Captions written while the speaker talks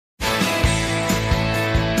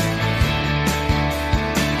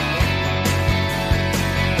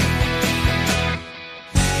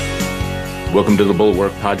Welcome to the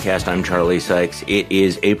Bulwark Podcast. I'm Charlie Sykes. It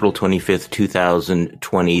is April 25th,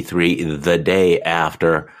 2023, the day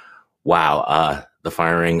after, the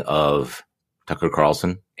firing of Tucker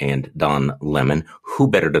Carlson and Don Lemon. Who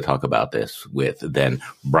better to talk about this with than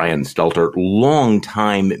Brian Stelter,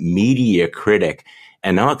 longtime media critic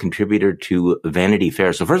and now a contributor to Vanity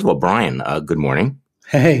Fair. So first of all, Brian, good morning.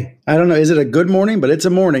 Hey, I don't know. Is it a good morning? But it's a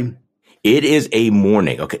morning. It is a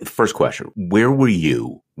morning. Okay, first question. Where were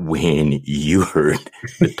you when you heard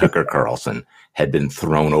that Tucker Carlson had been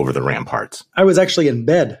thrown over the ramparts? I was actually in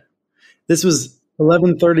bed. This was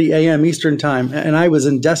 11:30 a.m. Eastern time, and I was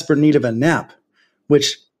in desperate need of a nap,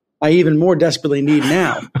 which I even more desperately need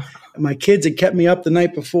now. My kids had kept me up the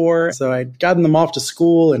night before, so I'd gotten them off to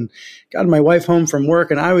school and gotten my wife home from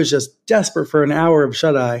work, and I was just desperate for an hour of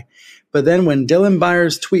shut-eye. But then when Dylan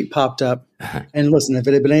Byers' tweet popped up, and listen, if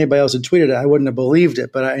it had been anybody else who tweeted it, I wouldn't have believed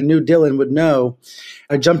it, but I knew Dylan would know.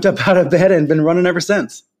 I jumped up out of bed and been running ever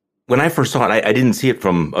since. When I first saw it, I didn't see it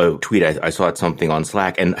from a tweet. I saw it something on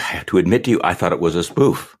Slack, and to admit to you, I thought it was a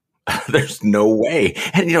spoof. There's no way.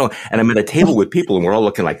 And, and I'm at a table with people and we're all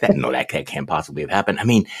looking like that. No, that can't possibly have happened. I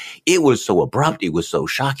mean, it was so abrupt. It was so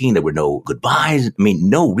shocking. There were no goodbyes. I mean,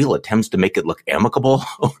 no real attempts to make it look amicable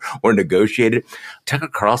or negotiated. Tucker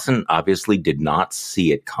Carlson obviously did not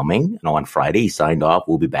see it coming. And on Friday, he signed off.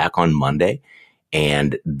 We'll be back on Monday.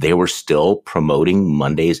 And they were still promoting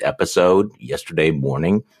Monday's episode yesterday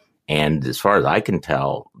morning. And as far as I can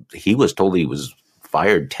tell, he was told he was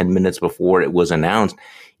fired 10 minutes before it was announced.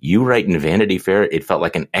 You write in Vanity Fair, it felt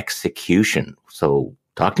like an execution. So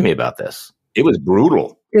talk to me about this. It was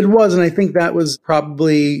brutal. It was, and I think that was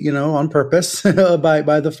probably, on purpose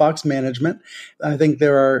by the Fox management. I think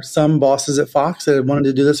there are some bosses at Fox that had wanted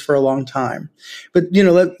to do this for a long time. But,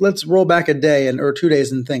 let's roll back a day or 2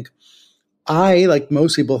 days and think. I, like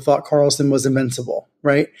most people, thought Carlson was invincible,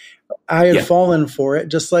 right? I had fallen for it,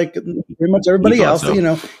 just like pretty much everybody else.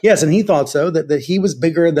 So. Yes, and he thought so, that he was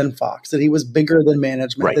bigger than Fox, that he was bigger than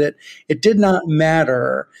management, right. That it did not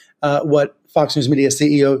matter what Fox News Media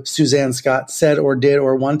CEO Suzanne Scott said or did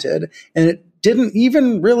or wanted, and it didn't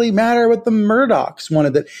even really matter what the Murdochs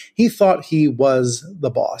wanted, that he thought he was the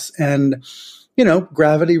boss. And,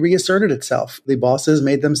 gravity reasserted itself. The bosses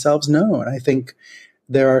made themselves known. I think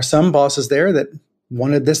there are some bosses there that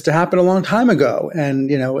wanted this to happen a long time ago and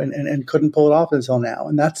couldn't pull it off until now.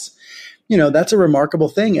 And that's a remarkable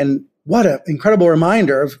thing. And what an incredible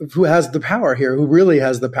reminder of who has the power here, who really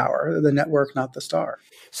has the power, the network, not the star.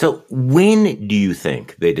 So when do you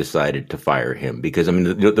think they decided to fire him? Because,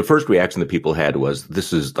 the first reaction that people had was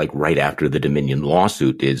this is like right after the Dominion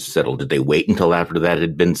lawsuit is settled. Did they wait until after that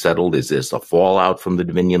had been settled? Is this a fallout from the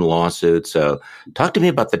Dominion lawsuit? So talk to me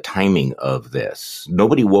about the timing of this.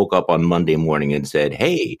 Nobody woke up on Monday morning and said,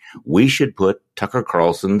 hey, we should put Tucker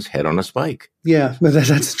Carlson's head on a spike. Yeah, but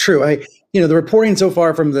that's true. The reporting so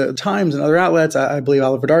far from the Times and other outlets, I believe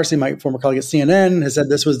Oliver Darcy, my former colleague at CNN, has said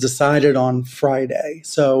this was decided on Friday.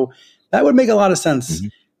 So that would make a lot of sense. Mm-hmm.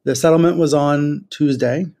 The settlement was on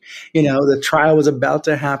Tuesday. The trial was about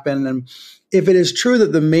to happen. And if it is true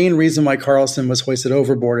that the main reason why Carlson was hoisted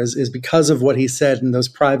overboard is because of what he said in those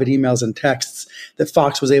private emails and texts that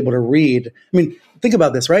Fox was able to read. Think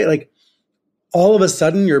about this, right? Like, all of a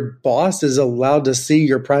sudden, your boss is allowed to see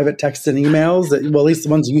your private texts and emails, at least the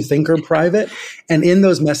ones you think are private. And in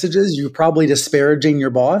those messages, you're probably disparaging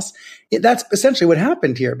your boss. That's essentially what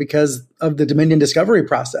happened here because of the Dominion discovery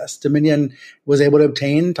process. Dominion was able to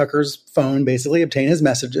obtain Tucker's phone, basically obtain his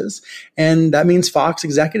messages. And that means Fox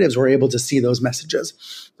executives were able to see those messages.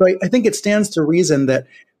 So I think it stands to reason that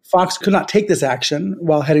Fox could not take this action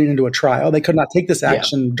while heading into a trial. They could not take this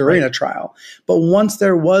action during a trial. But once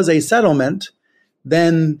there was a settlement,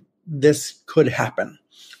 then this could happen.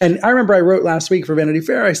 And I remember I wrote last week for Vanity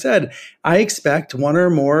Fair, I said, I expect one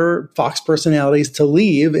or more Fox personalities to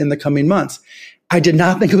leave in the coming months. I did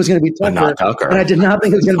not think it was going to be Tucker. And I did not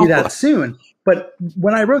think it was going to be that soon. But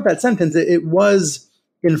when I wrote that sentence, it was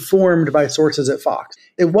informed by sources at Fox.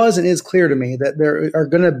 It was and is clear to me that there are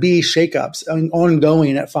going to be shakeups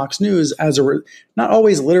ongoing at Fox News not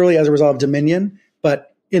always literally as a result of Dominion,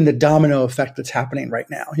 but in the domino effect that's happening right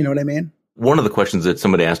now. You know what I mean? One of the questions that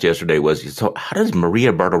somebody asked yesterday was, so how does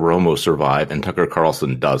Maria Bartiromo survive and Tucker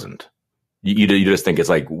Carlson doesn't? You just think it's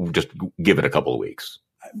like, just give it a couple of weeks.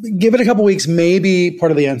 Give it a couple of weeks may be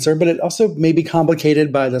part of the answer, but it also may be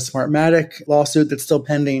complicated by the Smartmatic lawsuit that's still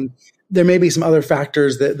pending. There may be some other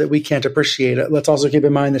factors that we can't appreciate. Let's also keep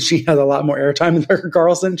in mind that she has a lot more airtime than Tucker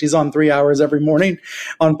Carlson. She's on 3 hours every morning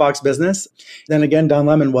on Fox Business. Then again, Don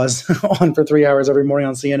Lemon was on for 3 hours every morning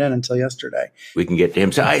on CNN until yesterday. We can get to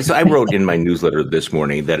him. So I wrote in my newsletter this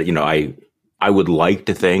morning that, I would like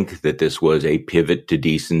to think that this was a pivot to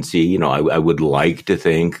decency. I would like to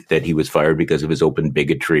think that he was fired because of his open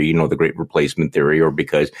bigotry, the great replacement theory, or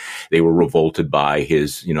because they were revolted by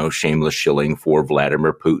his, shameless shilling for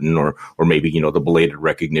Vladimir Putin, or maybe, the belated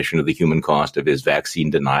recognition of the human cost of his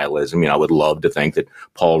vaccine denialism. I would love to think that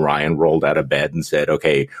Paul Ryan rolled out of bed and said,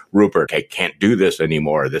 okay, Rupert, I can't do this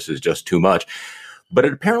anymore. This is just too much. But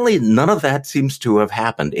apparently none of that seems to have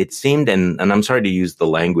happened. It seemed, and I'm sorry to use the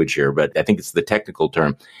language here, but I think it's the technical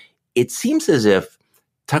term. It seems as if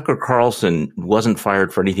Tucker Carlson wasn't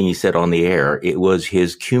fired for anything he said on the air. It was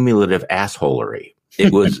his cumulative assholery.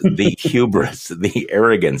 It was the hubris, the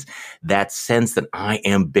arrogance, that sense that I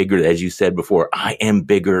am bigger, as you said before, I am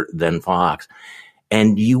bigger than Fox.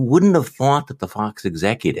 And you wouldn't have thought that the Fox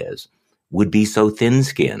executives would be so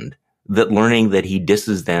thin-skinned that learning that he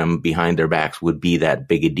disses them behind their backs would be that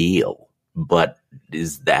big a deal. But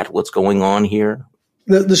is that what's going on here?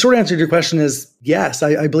 The short answer to your question is yes.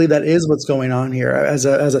 I believe that is what's going on here. As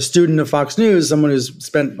a student of Fox News, someone who's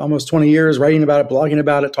spent almost 20 years writing about it, blogging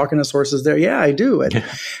about it, talking to sources there, yeah, I do. I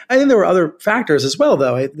think there were other factors as well,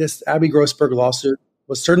 though. This Abby Grossberg lawsuit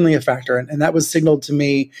was certainly a factor, and that was signaled to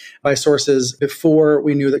me by sources before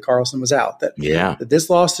we knew that Carlson was out. That this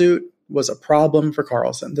lawsuit was a problem for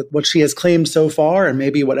Carlson, that what she has claimed so far, and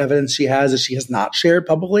maybe what evidence she has that she has not shared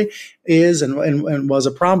publicly, is and was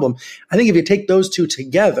a problem. I think if you take those two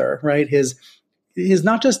together, right, he's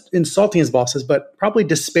not just insulting his bosses, but probably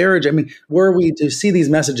disparaging. I mean, were we to see these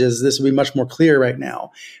messages, this would be much more clear right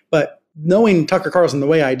now. But knowing Tucker Carlson the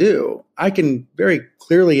way I do, I can very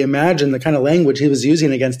clearly imagine the kind of language he was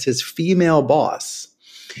using against his female boss.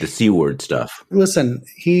 The C word stuff. Listen,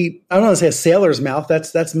 I don't want to say a sailor's mouth.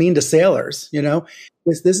 That's mean to sailors,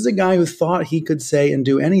 This is a guy who thought he could say and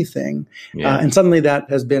do anything. Yeah. And suddenly that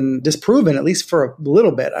has been disproven, at least for a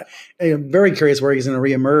little bit. I am very curious where he's going to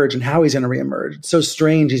reemerge and how he's going to reemerge. It's so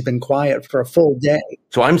strange he's been quiet for a full day.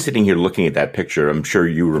 So I'm sitting here looking at that picture. I'm sure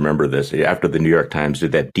you remember this. After the New York Times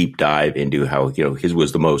did that deep dive into how, his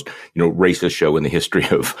was the most, racist show in the history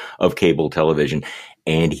of cable television.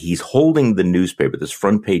 And he's holding the newspaper, this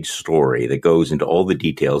front page story that goes into all the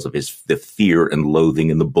details of the fear and loathing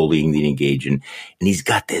and the bullying that he engaged in. And he's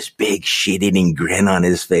got this big shit-eating grin on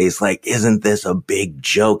his face, like, isn't this a big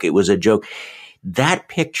joke? It was a joke. That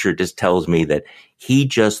picture just tells me that he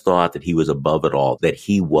just thought that he was above it all, that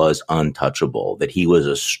he was untouchable, that he was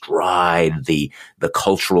astride the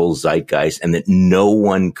cultural zeitgeist, and that no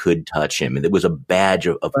one could touch him. And it was a badge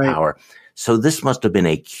of power. So this must have been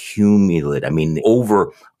a cumulative,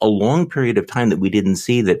 over a long period of time that we didn't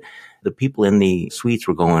see, that the people in the suites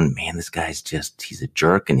were going, man, this guy's he's a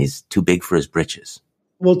jerk and he's too big for his britches.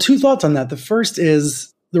 Well, two thoughts on that. The first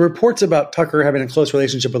is the reports about Tucker having a close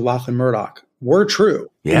relationship with Lachlan Murdoch were true.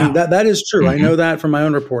 Yeah. That is true. Mm-hmm. I know that from my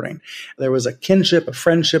own reporting. There was a kinship, a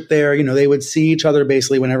friendship there. They would see each other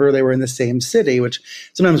basically whenever they were in the same city, which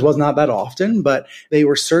sometimes was not that often, but they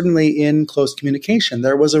were certainly in close communication.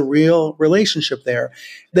 There was a real relationship there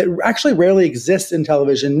that actually rarely exists in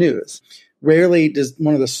television news. Rarely does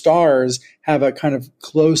one of the stars have a kind of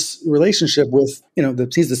close relationship with,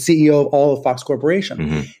 he's the CEO of all of Fox Corporation.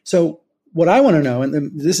 Mm-hmm. So what I want to know,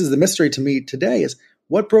 and this is the mystery to me today, is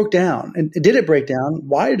what broke down? And did it break down?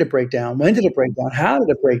 Why did it break down? When did it break down? How did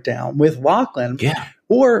it break down with Lachlan? Yeah.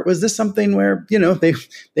 Or was this something where,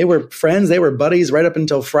 they were friends, they were buddies right up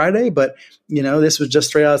until Friday, but, this was just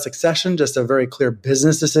straight out of succession, just a very clear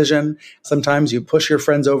business decision. Sometimes you push your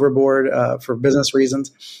friends overboard for business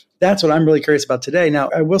reasons. That's what I'm really curious about today. Now,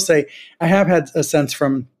 I will say I have had a sense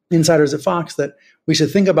from insiders at Fox that we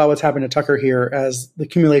should think about what's happened to Tucker here as the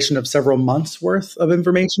accumulation of several months worth of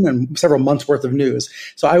information and several months worth of news.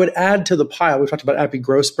 So I would add to the pile, we've talked about Abby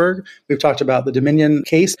Grossberg, we've talked about the Dominion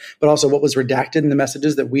case, but also what was redacted in the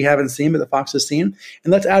messages that we haven't seen, but that Fox has seen.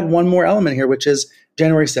 And let's add one more element here, which is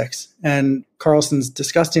January 6th and Carlson's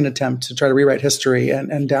disgusting attempt to try to rewrite history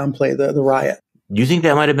and downplay the riot. Do you think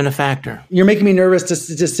that might have been a factor? You're making me nervous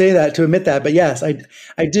to say that, to admit that, but yes,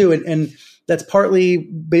 I do. And that's partly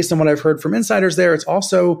based on what I've heard from insiders there. It's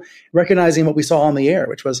also recognizing what we saw on the air,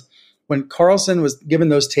 which was when Carlson was given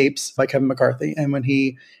those tapes by Kevin McCarthy and when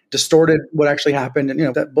he distorted what actually happened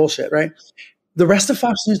and, that bullshit, right? The rest of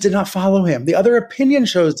Fox News did not follow him. The other opinion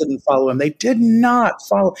shows didn't follow him. They did not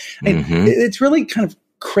follow. Mm-hmm. It's really kind of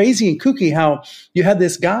crazy and kooky how you had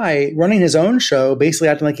this guy running his own show, basically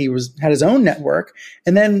acting like he had his own network,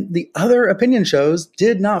 and then the other opinion shows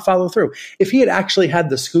did not follow through. If he had actually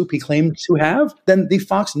had the scoop he claimed to have, then the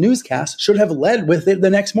Fox newscast should have led with it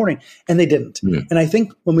the next morning, and they didn't. Mm. And I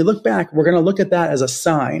think when we look back, we're going to look at that as a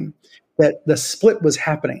sign that the split was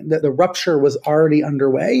happening, that the rupture was already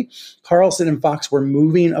underway. Carlson and Fox were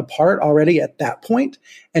moving apart already at that point,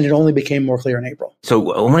 and it only became more clear in April.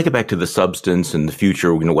 So I want to get back to the substance and the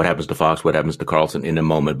future, what happens to Fox, what happens to Carlson in a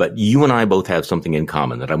moment. But you and I both have something in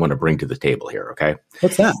common that I want to bring to the table here, okay?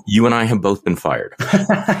 What's that? You and I have both been fired.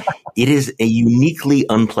 It is a uniquely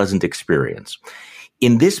unpleasant experience.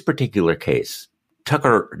 In this particular case,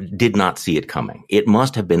 Tucker did not see it coming. It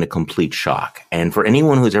must have been a complete shock. And for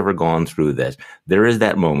anyone who's ever gone through this, there is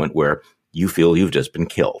that moment where you feel you've just been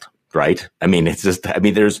killed, right? There's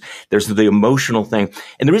the emotional thing.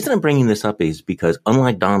 And the reason I'm bringing this up is because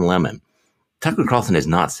unlike Don Lemon, Tucker Carlson has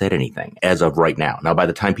not said anything as of right now. Now, by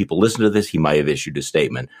the time people listen to this, he might have issued a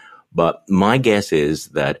statement. But my guess is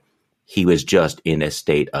that he was just in a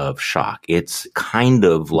state of shock. It's kind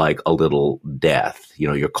of like a little death.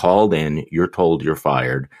 You're called in, you're told you're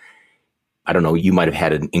fired. I don't know, you might have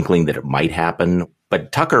had an inkling that it might happen,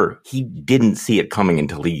 but Tucker, he didn't see it coming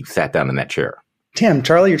until he sat down in that chair. Damn,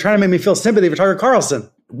 Charlie, you're trying to make me feel sympathy for Tucker Carlson.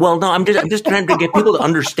 Well, no, I'm just trying to get people to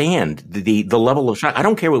understand the level of shock. I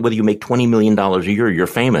don't care whether you make $20 million a year, you're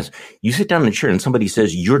famous. You sit down in a chair and somebody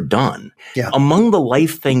says you're done. Yeah. Among the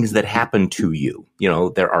life things that happen to you,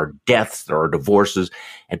 there are deaths, there are divorces,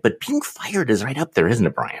 but being fired is right up there, isn't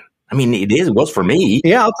it, Brian? It was for me.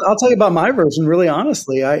 Yeah, I'll tell you about my version, really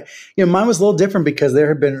honestly. Mine was a little different because there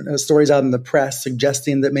had been stories out in the press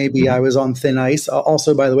suggesting that maybe I was on thin ice.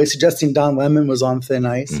 Also, by the way, suggesting Don Lemon was on thin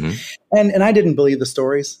ice. And I didn't believe the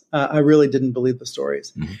stories. I really didn't believe the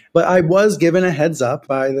stories. But I was given a heads up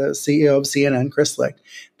by the CEO of CNN, Chris Licht,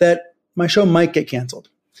 that my show might get canceled.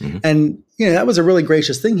 And, that was a really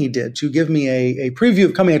gracious thing he did to give me a preview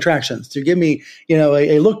of coming attractions, to give me,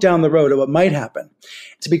 a look down the road at what might happen.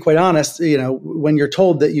 To be quite honest, when you're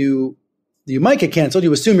told that you might get canceled,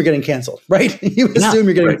 you assume you're getting canceled, right? You assume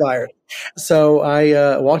you're getting fired. So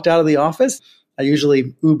I walked out of the office. I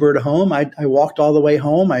usually Ubered home. I walked all the way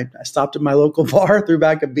home. I stopped at my local bar, threw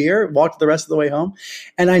back a beer, walked the rest of the way home.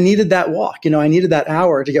 And I needed that walk. I needed that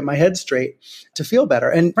hour to get my head straight to feel better.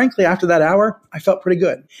 And frankly, after that hour, I felt pretty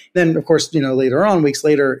good. Then, of course, later on, weeks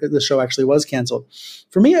later, the show actually was canceled.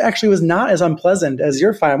 For me, it actually was not as unpleasant as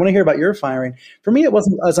your firing. I want to hear about your firing. For me, it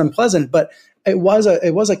wasn't as unpleasant, but it was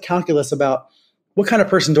a calculus about what kind of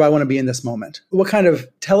person do I want to be in this moment? What kind of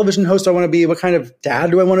television host do I want to be? What kind of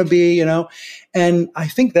dad do I want to be? And I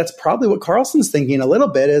think that's probably what Carlson's thinking a little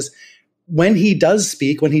bit is when he does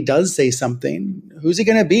speak, when he does say something, who's he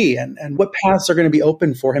going to be? And what paths are going to be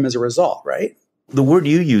open for him as a result, right? The word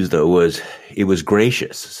you used, though, was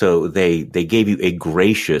gracious. So they gave you a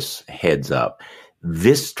gracious heads up.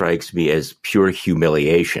 This strikes me as pure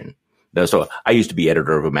humiliation. So I used to be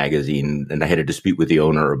editor of a magazine, and I had a dispute with the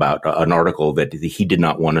owner about an article that he did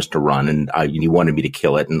not want us to run, and he wanted me to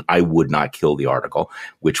kill it, and I would not kill the article,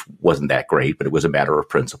 which wasn't that great, but it was a matter of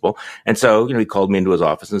principle. And so, he called me into his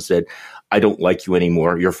office and said, "I don't like you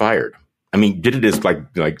anymore. You're fired." Did it as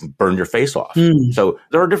like burn your face off. So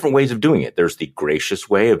there are different ways of doing it. There's the gracious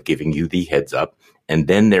way of giving you the heads up. And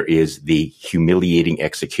then there is the humiliating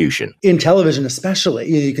execution. In television, especially,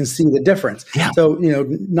 you can see the difference. Yeah. So,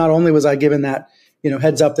 not only was I given that,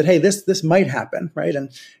 heads up that, hey, this might happen, right? And,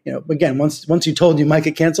 again, once you told you might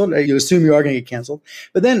get canceled, you assume you are going to get canceled.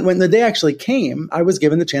 But then when the day actually came, I was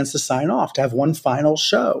given the chance to sign off, to have one final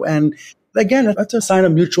show. And again, that's a sign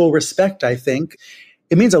of mutual respect, I think.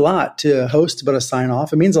 It means a lot to host, but a sign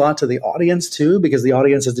off. It means a lot to the audience too, because the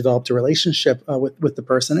audience has developed a relationship with the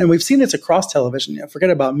person. And we've seen this across television. Forget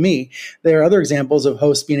about me. There are other examples of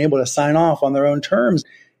hosts being able to sign off on their own terms.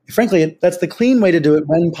 Frankly, that's the clean way to do it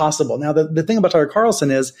when possible. Now, the thing about Tucker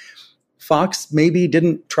Carlson is Fox maybe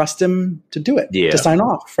didn't trust him to do it, to sign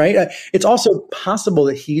off, right? It's also possible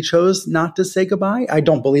that he chose not to say goodbye. I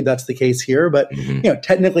don't believe that's the case here, but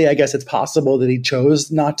technically, I guess it's possible that he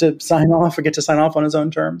chose not to sign off or get to sign off on his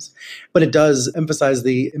own terms. But it does emphasize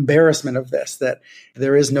the embarrassment of this, that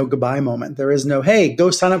there is no goodbye moment. There is no, hey,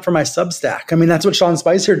 go sign up for my Substack. That's what Sean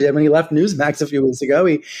Spicer did when he left Newsmax a few weeks ago.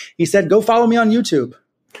 He said, go follow me on YouTube.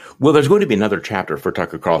 Well, there's going to be another chapter for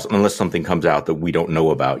Tucker Carlson, unless something comes out that we don't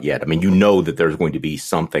know about yet. That there's going to be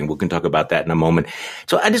something. We can talk about that in a moment.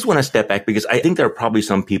 So I just want to step back because I think there are probably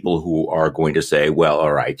some people who are going to say, well,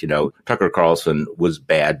 all right, Tucker Carlson was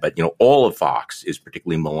bad, but, all of Fox is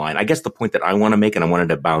particularly malign. I guess the point that I want to make, and I wanted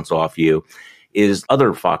to bounce off you, is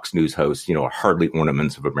other Fox News hosts, are hardly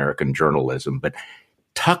ornaments of American journalism, but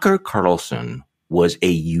Tucker Carlson was a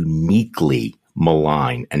uniquely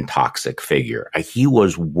malign and toxic figure. He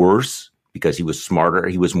was worse because he was smarter.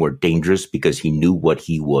 He was more dangerous because he knew what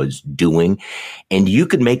he was doing. And you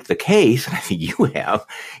could make the case, and I think you have,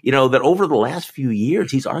 that over the last few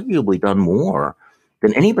years, he's arguably done more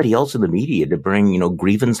than anybody else in the media to bring,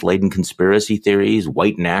 grievance-laden conspiracy theories,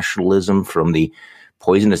 white nationalism from the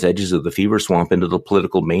poisonous edges of the fever swamp into the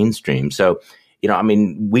political mainstream. So,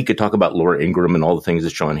 we could talk about Laura Ingraham and all the things that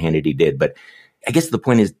Sean Hannity did, but I guess the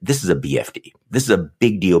point is this is a BFD. This is a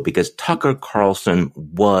big deal because Tucker Carlson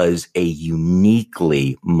was a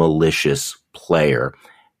uniquely malicious player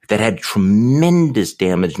that had tremendous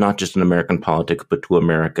damage, not just in American politics, but to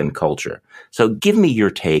American culture. So give me your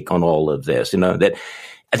take on all of this. That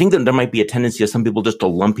I think that there might be a tendency of some people just to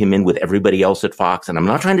lump him in with everybody else at Fox. And I'm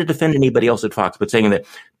not trying to defend anybody else at Fox, but saying that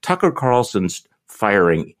Tucker Carlson's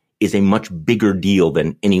firing is a much bigger deal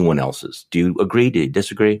than anyone else's. Do you agree? Do you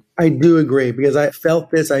disagree? I do agree because I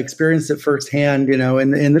felt this. I experienced it firsthand,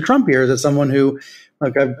 in the Trump years as someone who,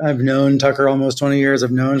 look, I've known Tucker almost 20 years.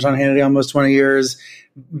 I've known Sean Hannity almost 20 years.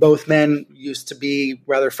 Both men used to be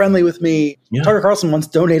rather friendly with me. Yeah. Tucker Carlson once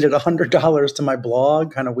donated $100 to my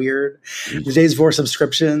blog. Kind of weird. The days before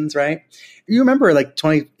subscriptions, right? You remember like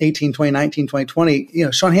 2018, 2019,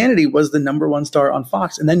 2020, Sean Hannity was the number one star on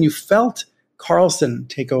Fox. And then you felt Carlson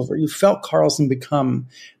take over. You felt Carlson become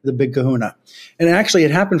the big kahuna. And actually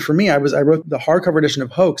it happened for me. I wrote the hardcover edition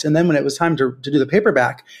of Hoax. And then when it was time to do the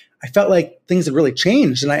paperback, I felt like things had really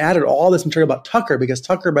changed. And I added all this material about Tucker because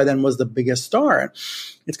Tucker by then was the biggest star.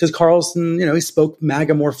 It's because Carlson, he spoke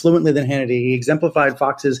MAGA more fluently than Hannity. He exemplified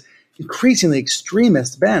Fox's increasingly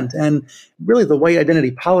extremist bent. And really the white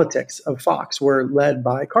identity politics of Fox were led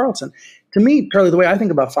by Carlson. To me, Charlie, the way I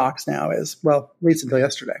think about Fox now is, well, at least until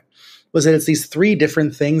yesterday, was that it's these three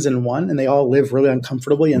different things in one, and they all live really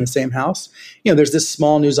uncomfortably in the same house. There's this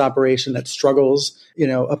small news operation that struggles,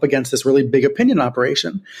 up against this really big opinion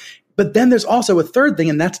operation. But then there's also a third thing,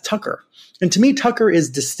 and that's Tucker. And to me, Tucker is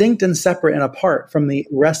distinct and separate and apart from the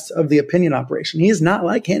rest of the opinion operation. He is not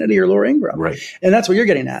like Hannity or Laura Ingraham. Right. And that's what you're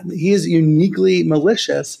getting at. He is uniquely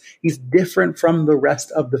malicious. He's different from the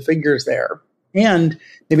rest of the figures there. And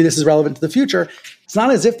maybe this is relevant to the future. It's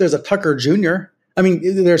not as if there's a Tucker Jr. I mean,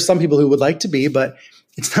 there's some people who would like to be, but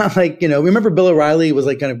it's not like, remember Bill O'Reilly was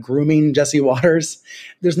like kind of grooming Jesse Waters?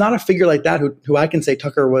 There's not a figure like that who I can say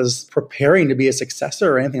Tucker was preparing to be a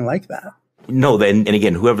successor or anything like that. No, and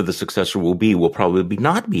again, whoever the successor will probably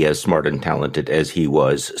not be as smart and talented as he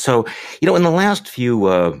was. So, in the last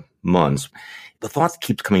few months, the thought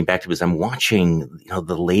keeps coming back to me as I'm watching,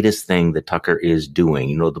 the latest thing that Tucker is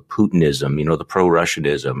doing, the Putinism, the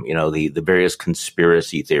pro-Russianism, the various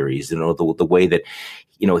conspiracy theories, the way that,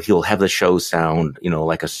 he'll have the show sound,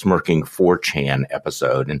 like a smirking 4chan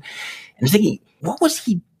episode. And I'm thinking, what was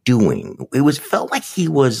he doing? Felt like he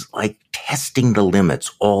was like testing the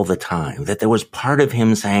limits all the time, that there was part of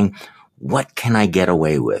him saying, what can I get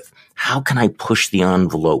away with? How can I push the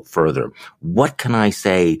envelope further? What can I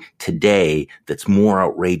say today that's more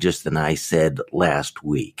outrageous than I said last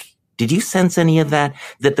week? Did you sense any of that?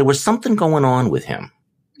 That there was something going on with him?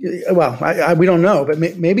 Well, we don't know, but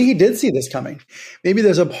maybe he did see this coming. Maybe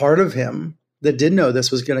there's a part of him that did know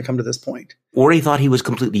this was going to come to this point. Or he thought he was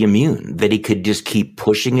completely immune, that he could just keep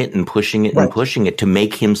pushing it and pushing it and pushing it to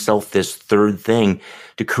make himself this third thing,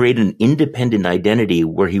 to create an independent identity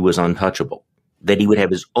where he was untouchable, that he would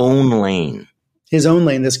have his own lane. His own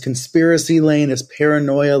lane, this conspiracy lane, this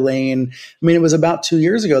paranoia lane. I mean, it was about 2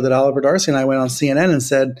 years ago that Oliver Darcy and I went on CNN and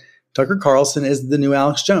said, Tucker Carlson is the new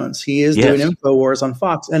Alex Jones. He is doing InfoWars on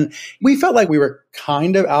Fox. And we felt like we were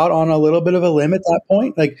kind of out on a little bit of a limb at that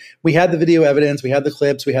point. Like we had the video evidence, we had the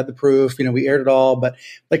clips, we had the proof, we aired it all. But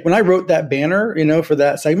like when I wrote that banner, for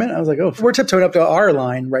that segment, I was like, oh, we're tiptoeing up to our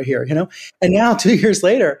line right here, And now 2 years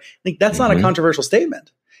later, like that's not a controversial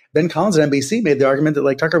statement. Ben Collins at NBC made the argument that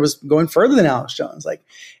like Tucker was going further than Alex Jones.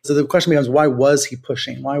 So the question becomes, why was he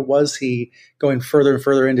pushing? Why was he going further and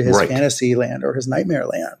further into his fantasy land or his nightmare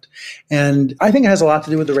land? And I think it has a lot to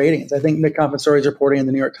do with the ratings. I think Nick Confessori's reporting in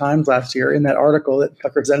the New York Times last year in that article that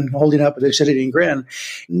Tucker's then holding up with a shit-eating grin.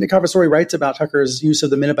 Nick Confessori writes about Tucker's use of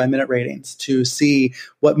the minute-by-minute ratings to see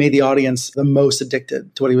what made the audience the most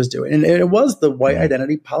addicted to what he was doing. And it was the white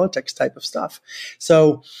identity politics type of stuff.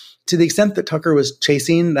 So to the extent that Tucker was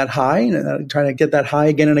chasing that high and trying to get that high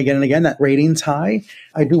again and again and again, that ratings high,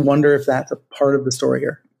 I do wonder if that's a part of the story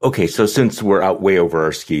here. Okay, so since we're out way over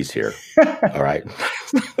our skis here, all right,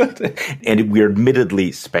 and we're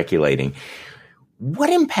admittedly speculating, what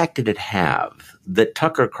impact did it have that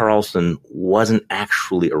Tucker Carlson wasn't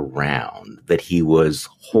actually around, that he was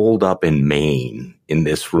holed up in Maine in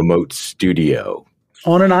this remote studio?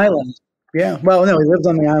 On an island. Yeah. Well, no, he lives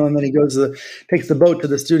on the island, then he takes the boat to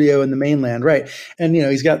the studio in the mainland. Right. And,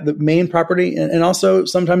 he's got the main property and also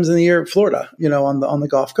sometimes in the year, Florida, on the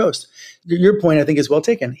Gulf Coast. Your point, I think, is well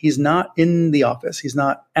taken. He's not in the office. He's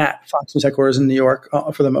not at Fox News headquarters in New York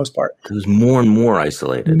for the most part. He was more and more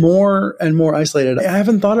isolated. More and more isolated. I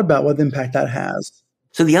haven't thought about what impact that has.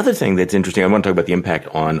 So the other thing that's interesting, I want to talk about the impact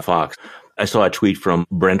on Fox. I saw a tweet from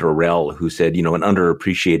Brent Orrell who said, an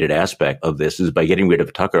underappreciated aspect of this is by getting rid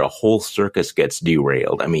of Tucker, a whole circus gets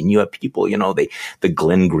derailed. I mean, you have people, the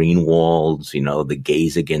Glenn Greenwalds, the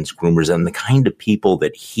gays against groomers, and the kind of people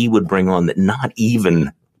that he would bring on that not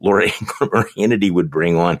even Laura Ingraham or Hannity would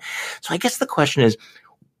bring on. So I guess the question is,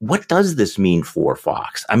 what does this mean for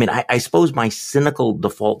Fox? I mean, I suppose my cynical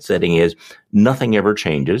default setting is nothing ever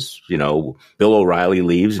changes. Bill O'Reilly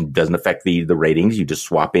leaves and doesn't affect the ratings. You just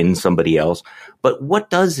swap in somebody else. But what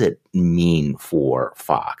does it mean for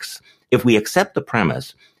Fox? If we accept the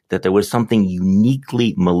premise that there was something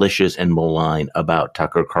uniquely malicious and malign about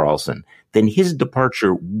Tucker Carlson, then his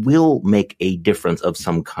departure will make a difference of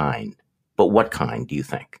some kind. But what kind, do you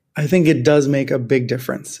think? I think it does make a big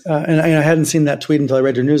difference. And I hadn't seen that tweet until I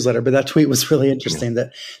read your newsletter, but that tweet was really interesting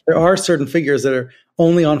that there are certain figures that are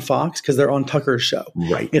only on Fox because they're on Tucker's show.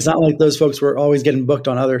 Right. It's not like those folks were always getting booked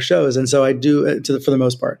on other shows. And so I do, for the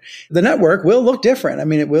most part. The network will look different. I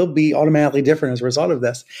mean, it will be automatically different as a result of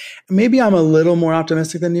this. Maybe I'm a little more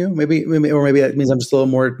optimistic than you. Maybe that means I'm just a little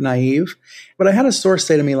more naive. But I had a source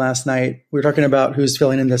say to me last night, we were talking about who's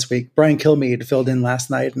filling in this week. Brian Kilmeade filled in last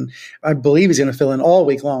night, and I believe he's going to fill in all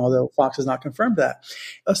week long, although Fox has not confirmed that.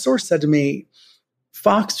 A source said to me,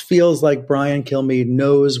 Fox feels like Brian Kilmeade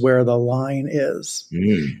knows where the line is.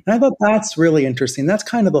 And I thought that's really interesting. That's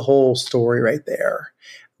kind of the whole story right there.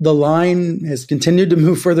 The line has continued to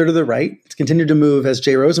move further to the right. It's continued to move, as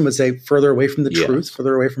Jay Rosen would say, further away from the truth,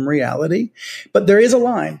 further away from reality. But there is a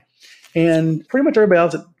line. And pretty much everybody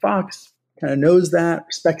else at Fox kind of knows that,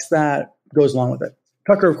 respects that, goes along with it.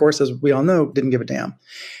 Tucker, of course, as we all know, didn't give a damn.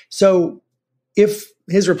 So if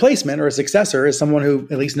his replacement or a successor is someone who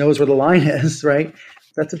at least knows where the line is, right?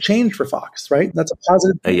 That's a change for Fox, right? That's a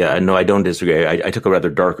positive. Yeah, no, I don't disagree. I took a rather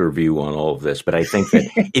darker view on all of this, but I think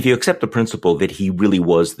that if you accept the principle that he really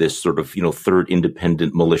was this sort of, third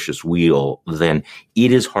independent malicious wheel, then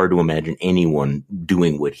it is hard to imagine anyone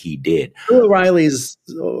doing what he did. Bill O'Reilly's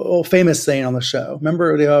old famous saying on the show,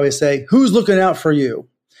 remember they always say, who's looking out for you?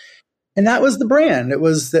 And that was the brand. It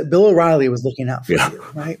was that Bill O'Reilly was looking out for you,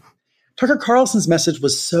 right? Tucker Carlson's message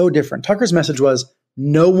was so different. Tucker's message was,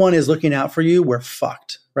 no one is looking out for you. We're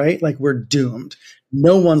fucked, right? Like we're doomed.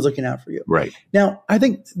 No one's looking out for you. Right. Now, I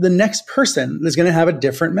think the next person is going to have a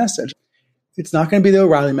different message. It's not going to be the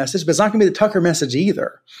O'Reilly message, but it's not going to be the Tucker message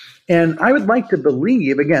either. And I would like to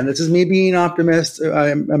believe, again, this is me being an optimist.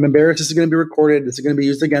 I'm embarrassed this is going to be recorded. This is going to be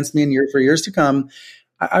used against me for years to come.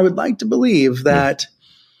 I would like to believe that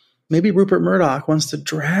maybe Rupert Murdoch wants to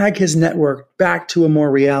drag his network back to a more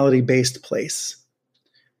reality-based place.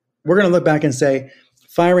 We're going to look back and say,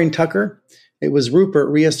 firing Tucker, it was Rupert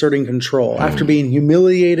reasserting control after being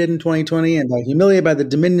humiliated in 2020 and humiliated by the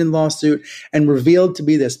Dominion lawsuit and revealed to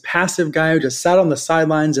be this passive guy who just sat on the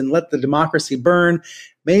sidelines and let the democracy burn.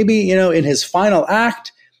 Maybe, in his final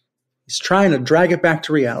act, he's trying to drag it back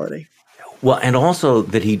to reality. Well, and also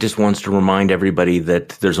that he just wants to remind everybody that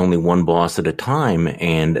there's only one boss at a time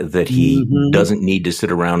and that he doesn't need to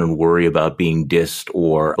sit around and worry about being dissed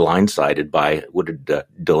or blindsided by, what did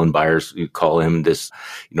Dylan Byers call him, this,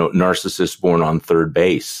 narcissist born on third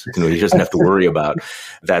base. He doesn't have to worry about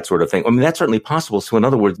that sort of thing. I mean, that's certainly possible. So in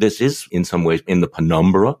other words, this is in some ways in the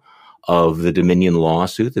penumbra of the Dominion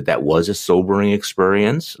lawsuit, that was a sobering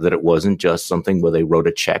experience, that it wasn't just something where they wrote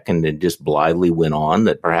a check and then just blithely went on,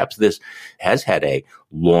 that perhaps this has had a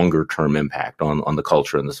longer term impact on the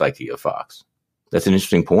culture and the psyche of Fox. That's an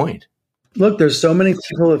interesting point. Look, there's so many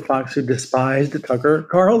people at Fox who despised Tucker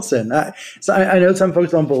Carlson. I know some folks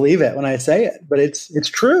don't believe it when I say it, but it's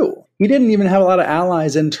true. He didn't even have a lot of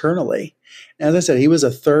allies internally. As I said, he was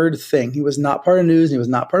a third thing. He was not part of news. And he was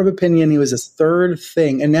not part of opinion. He was this third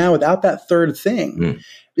thing. And now without that third thing,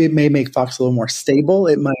 it may make Fox a little more stable.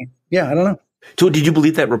 It might, I don't know. So did you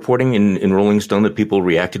believe that reporting in Rolling Stone that people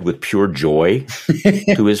reacted with pure joy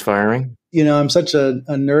to his firing? I'm such a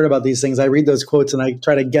nerd about these things. I read those quotes and I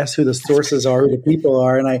try to guess who the sources are, who the people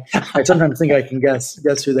are. And I sometimes think I can guess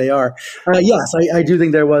who they are. Yes, I do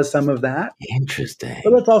think there was some of that. Interesting.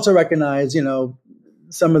 But let's also recognize,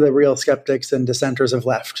 some of the real skeptics and dissenters have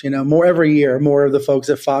left. More every year, more of the folks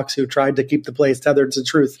at Fox who tried to keep the place tethered to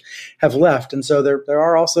truth have left. And so there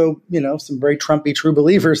are also, some very Trumpy true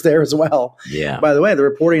believers there as well. Yeah. By the way, the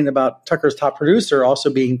reporting about Tucker's top producer also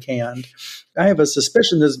being canned I have a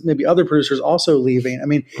suspicion there's maybe other producers also leaving. I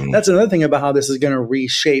mean, that's another thing about how this is going to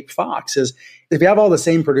reshape Fox is if you have all the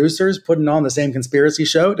same producers putting on the same conspiracy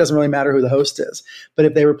show, it doesn't really matter who the host is. But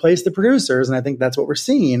if they replace the producers, and I think that's what we're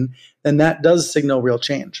seeing, then that does signal real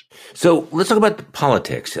change. So let's talk about the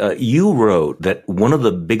politics. You wrote that one of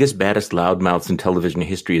the biggest, baddest loudmouths in television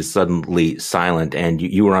history is suddenly silent. And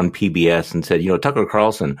you were on PBS and said, Tucker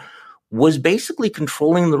Carlson was basically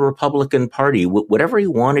controlling the Republican Party. Whatever he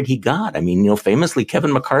wanted, he got. I mean, famously,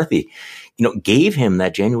 Kevin McCarthy, gave him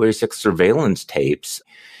that January 6th surveillance tapes.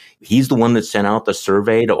 He's the one that sent out the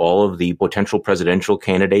survey to all of the potential presidential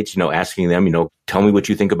candidates, asking them, tell me what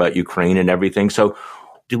you think about Ukraine and everything. So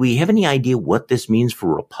do we have any idea what this means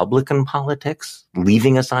for Republican politics,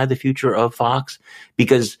 leaving aside the future of Fox?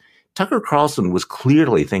 Because Tucker Carlson was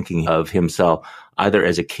clearly thinking of himself either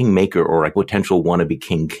as a kingmaker or a potential wannabe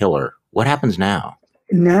king killer. What happens now?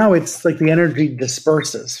 Now it's like the energy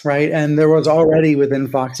disperses, right? And there was already within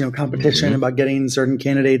Fox, competition about getting certain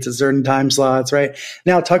candidates at certain time slots, right?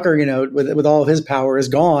 Now Tucker, with all of his power is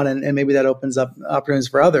gone, and maybe that opens up opportunities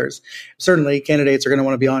for others. Certainly, candidates are going to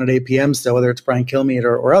want to be on at 8 p.m. still, whether it's Brian Kilmeade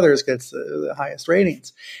or others gets the highest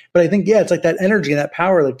ratings. But I think, it's like that energy and that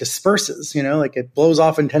power like disperses, like it blows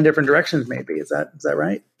off in 10 different directions maybe. Is that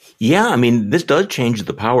right? Yeah, I mean, this does change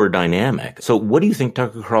the power dynamic. So what do you think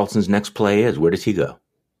Tucker Carlson's next play is? Where does he go?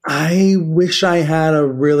 I wish I had a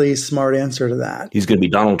really smart answer to that. He's going to be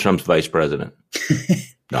Donald Trump's vice president.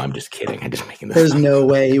 No, I'm just kidding. I'm just making this There's up. No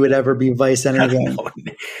way he would ever be vice anything.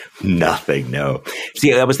 Nothing, no.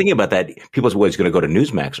 See, I was thinking about that. People say, well, he's going to go to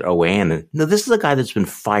Newsmax or OAN. No, this is a guy that's been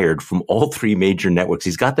fired from all three major networks.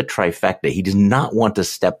 He's got the trifecta. He does not want to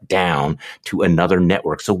step down to another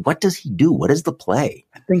network. So what does he do? What is the play?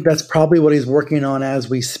 I think that's probably what he's working on as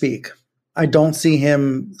we speak. I don't see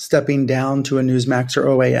him stepping down to a Newsmax or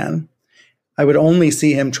OAN. I would only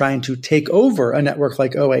see him trying to take over a network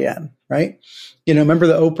like OAN, right? Remember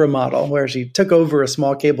the Oprah model where she took over a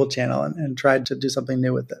small cable channel and tried to do something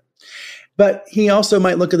new with it. But he also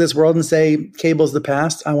might look at this world and say, cable's the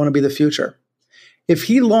past, I want to be the future. If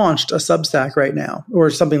he launched a Substack right now or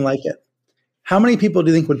something like it, how many people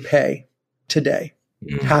do you think would pay today?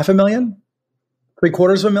 500,000?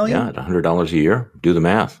 $750,000? Yeah, $100 a year. Do the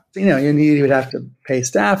math. You would have to pay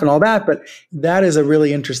staff and all that, but that is a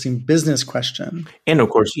really interesting business question. And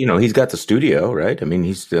of course, he's got the studio, right? I mean,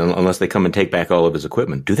 unless they come and take back all of his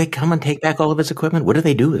equipment. Do they come and take back all of his equipment? What do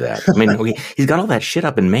they do with that? I mean, he's got all that shit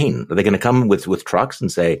up in Maine. Are they going to come with trucks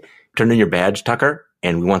and say, turn in your badge, Tucker,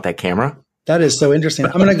 and we want that camera? That is so interesting.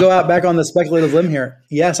 I'm going to go out back on the speculative limb here.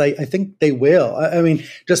 Yes, I think they will. I mean,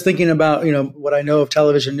 just thinking about, what I know of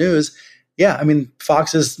television news, yeah, I mean,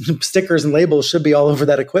 Fox's stickers and labels should be all over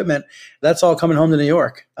that equipment. That's all coming home to New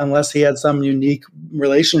York, unless he had some unique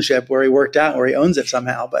relationship where he worked out, where he owns it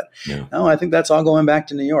somehow. But no, I think that's all going back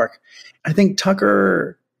to New York. I think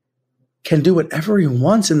Tucker can do whatever he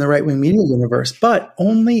wants in the right-wing media universe, but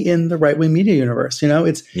only in the right-wing media universe.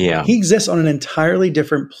 He exists on an entirely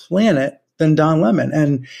different planet than Don Lemon.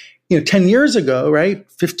 And 10 years ago, right,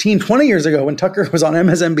 15, 20 years ago, when Tucker was on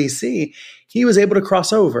MSNBC, he was able to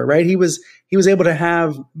cross over, right? He was able to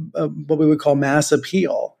have what we would call mass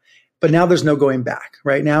appeal. But now there's no going back,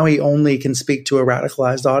 right? Now he only can speak to a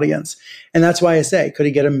radicalized audience. And that's why I say, could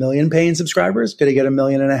he get 1 million paying subscribers? Could he get 1.5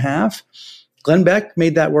 million? Glenn Beck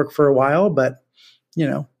made that work for a while, but,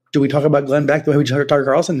 do we talk about Glenn Beck the way we talk Tucker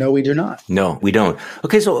Carlson? No, we do not. No, we don't.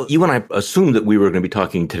 Okay, so you and I assumed that we were going to be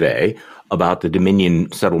talking today about the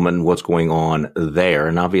Dominion settlement and what's going on there.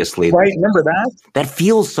 And obviously, right, remember that? That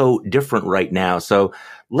feels so different right now. So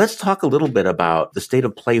let's talk a little bit about the state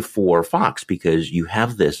of play for Fox, because you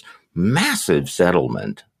have this massive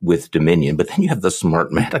settlement with Dominion, but then you have the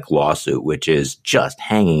Smartmatic lawsuit, which is just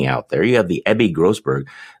hanging out there. You have the Ebby Grossberg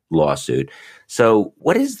lawsuit. So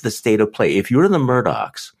what is the state of play? If you're the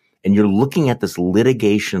Murdochs and you're looking at this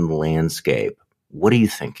litigation landscape, what are you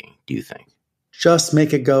thinking, do you think? Just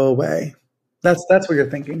make it go away. That's what you're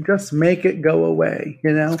thinking. Just make it go away.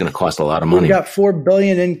 It's going to cost a lot of money. We've got $4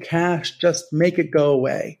 billion in cash. Just make it go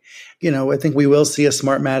away. I think we will see a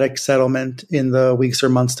Smartmatic settlement in the weeks or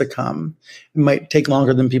months to come. It might take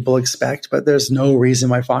longer than people expect, but there's no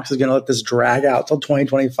reason why Fox is going to let this drag out till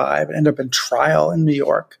 2025 and end up in trial in New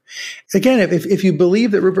York. Again, if you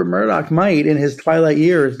believe that Rupert Murdoch might, in his twilight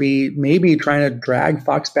years, be maybe trying to drag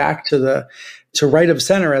Fox back to right of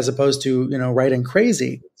center as opposed to right and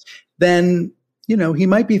crazy, then, he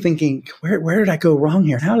might be thinking, where did I go wrong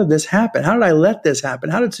here? How did this happen? How did I let this happen?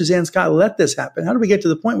 How did Suzanne Scott let this happen? How did we get to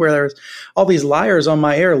the point where there's all these liars on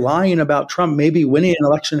my air lying about Trump maybe winning an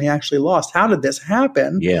election he actually lost? How did this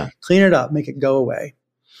happen? Yeah. Clean it up, make it go away.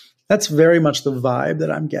 That's very much the vibe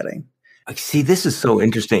that I'm getting. See, this is so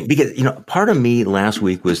interesting because, part of me last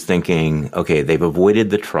week was thinking, okay, they've avoided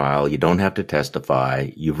the trial. You don't have to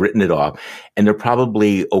testify. You've written it off. And they're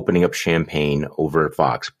probably opening up champagne over at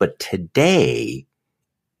Fox. But today,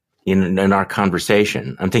 in our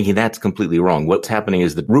conversation, I'm thinking that's completely wrong. What's happening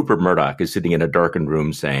is that Rupert Murdoch is sitting in a darkened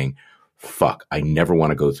room saying, fuck, I never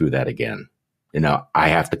want to go through that again. I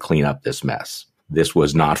have to clean up this mess. This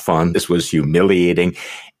was not fun. This was humiliating.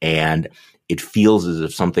 And it feels as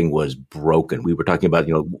if something was broken. We were talking about,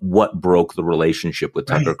 what broke the relationship with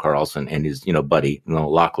Tucker Carlson and his, buddy,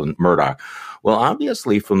 Lachlan Murdoch. Well,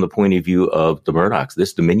 obviously, from the point of view of the Murdochs,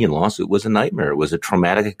 this Dominion lawsuit was a nightmare. It was a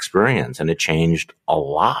traumatic experience, and it changed a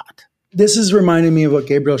lot. This is reminding me of what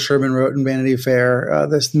Gabriel Sherman wrote in Vanity Fair,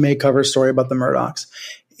 this May cover story about the Murdochs.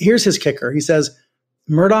 Here's his kicker. He says,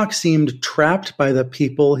 Murdoch seemed trapped by the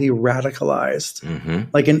people he radicalized,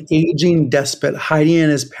 like an aging despot hiding in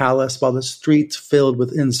his palace while the streets filled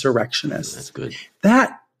with insurrectionists. That's good.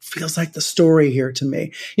 That feels like the story here to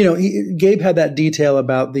me. Gabe had that detail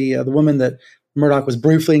about the woman that Murdoch was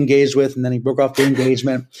briefly engaged with, and then he broke off the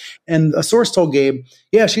engagement. And a source told Gabe,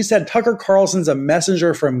 yeah, she said Tucker Carlson's a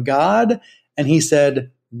messenger from God, and he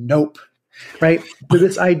said, nope. Right. But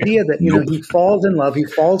this idea that, he falls in love, he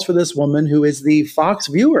falls for this woman who is the Fox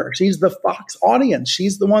viewer. She's the Fox audience.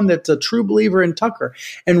 She's the one that's a true believer in Tucker.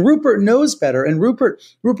 And Rupert knows better. And Rupert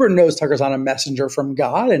knows Tucker's not a messenger from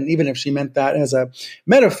God. And even if she meant that as a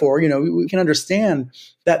metaphor, we can understand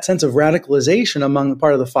that sense of radicalization among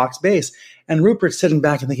part of the Fox base. And Rupert's sitting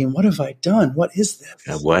back and thinking, what have I done? What is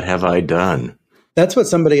this? What have I done? That's what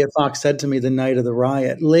somebody at Fox said to me the night of the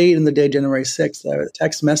riot. Late in the day, January 6th, I had a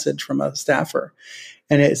text message from a staffer,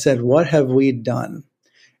 and it said, what have we done?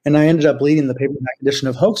 And I ended up leading the paperback edition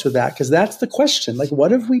of Hoax with that, because that's the question. Like,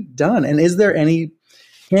 what have we done? And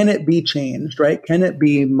can it be changed, right? Can it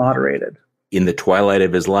be moderated? In the twilight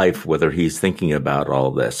of his life, whether he's thinking about all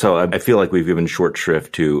of this. So I feel like we've given short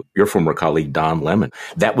shrift to your former colleague, Don Lemon.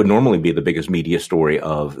 That would normally be the biggest media story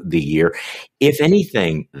of the year. If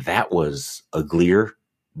anything, that was uglier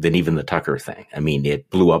than even the Tucker thing. I mean, it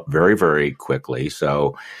blew up very, very quickly.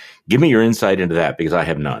 So give me your insight into that, because I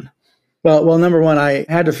have none. Well, number one, I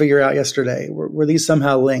had to figure out yesterday, were these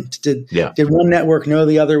somehow linked? Did one network know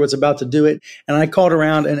the other was about to do it? And I called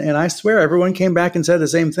around, and I swear everyone came back and said the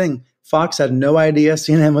same thing. Fox had no idea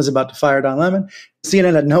CNN was about to fire Don Lemon.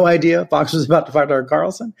 CNN had no idea Fox was about to fire Tucker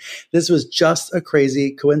Carlson. This was just a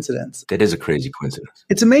crazy coincidence. That is a crazy coincidence.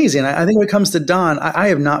 It's amazing. I think when it comes to Don, I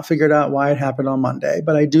have not figured out why it happened on Monday,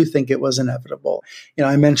 but I do think it was inevitable.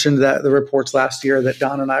 I mentioned that the reports last year that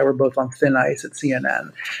Don and I were both on thin ice at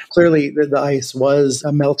CNN. Clearly, the ice was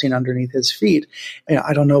melting underneath his feet.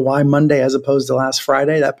 I don't know why Monday as opposed to last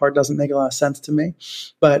Friday. That part doesn't make a lot of sense to me.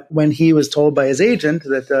 But when he was told by his agent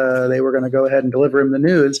that they were going to go ahead and deliver him the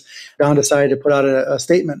news, Don decided to put out a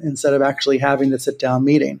statement instead of actually having the sit-down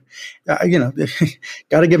meeting. Got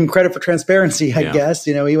to give him credit for transparency, I guess.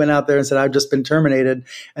 He went out there and said, I've just been terminated,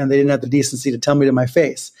 and they didn't have the decency to tell me to my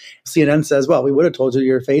face. CNN says, well, we would have told you to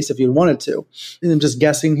your face if you'd wanted to. And I'm just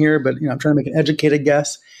guessing here, but I'm trying to make an educated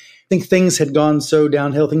guess. I think things had gone so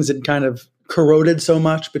downhill, things had kind of corroded so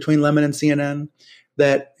much between Lemon and CNN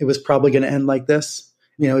that it was probably going to end like this.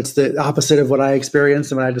 It's the opposite of what I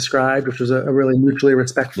experienced and what I described, which was a really mutually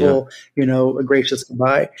respectful, a gracious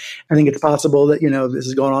goodbye. I think it's possible that, this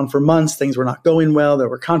has gone on for months. Things were not going well. There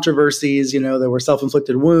were controversies, there were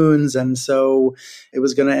self-inflicted wounds. And so it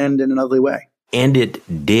was going to end in an ugly way. And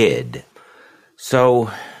it did.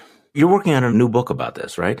 So you're working on a new book about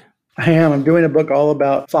this, right? I am. I'm doing a book all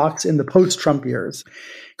about Fox in the post-Trump years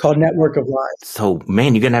called Network of Lies. So,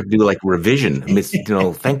 man, you're going to have to do like revision. I mean,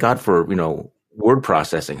 thank God for, word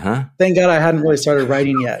processing, huh? Thank God I hadn't really started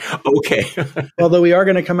writing yet. Okay. Although we are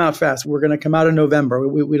going to come out fast. We're going to come out in November.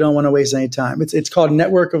 We don't want to waste any time. It's called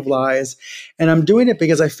Network of Lies. And I'm doing it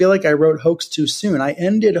because I feel like I wrote Hoax too soon. I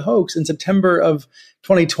ended Hoax in September of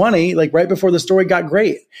 2020, like right before the story got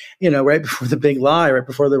great, right before the big lie, right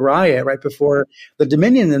before the riot, right before the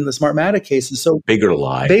Dominion and the Smartmatic cases. So bigger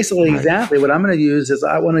lie. Basically, right. Exactly what I'm going to use is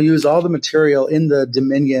I want to use all the material in the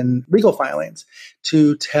Dominion legal filings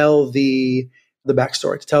to tell the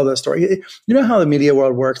backstory, to tell the story. You know how the media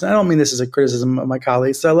world works. And I don't mean this as a criticism of my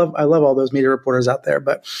colleagues. So I love all those media reporters out there.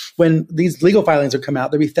 But when these legal filings would come out,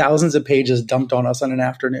 there'd be thousands of pages dumped on us on an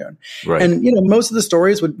afternoon. Right. And, most of the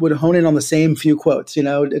stories would hone in on the same few quotes.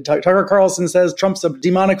 Tucker Carlson says Trump's a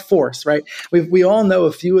demonic force, right? We all know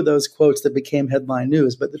a few of those quotes that became headline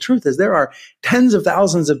news. But the truth is there are tens of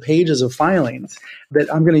thousands of pages of filings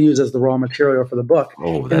that I'm going to use as the raw material for the book.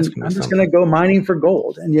 Oh, that's I'm just going to go mining for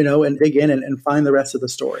gold and dig in and find find the rest of the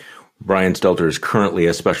story. Brian Stelter is currently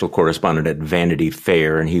a special correspondent at Vanity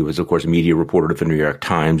Fair, and he was, of course, a media reporter at the New York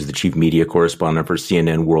Times, the chief media correspondent for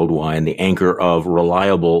CNN Worldwide, and the anchor of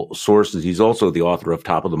reliable sources. He's also the author of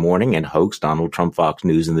Top of the Morning and hosts Donald Trump, Fox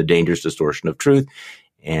News, and the Dangerous Distortion of Truth.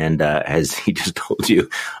 And as he just told you,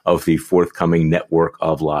 of the forthcoming Network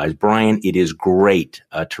of Lies. Brian, it is great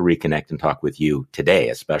to reconnect and talk with you today,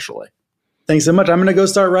 especially. Thanks so much. I'm going to go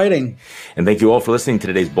start writing. And thank you all for listening to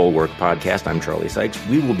today's Bulwark Podcast. I'm Charlie Sykes.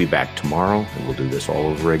 We will be back tomorrow, and we'll do this all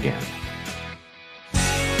over again.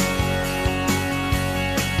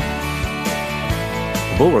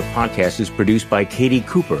 The Bulwark Podcast is produced by Katie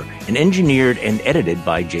Cooper and engineered and edited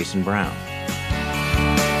by Jason Brown.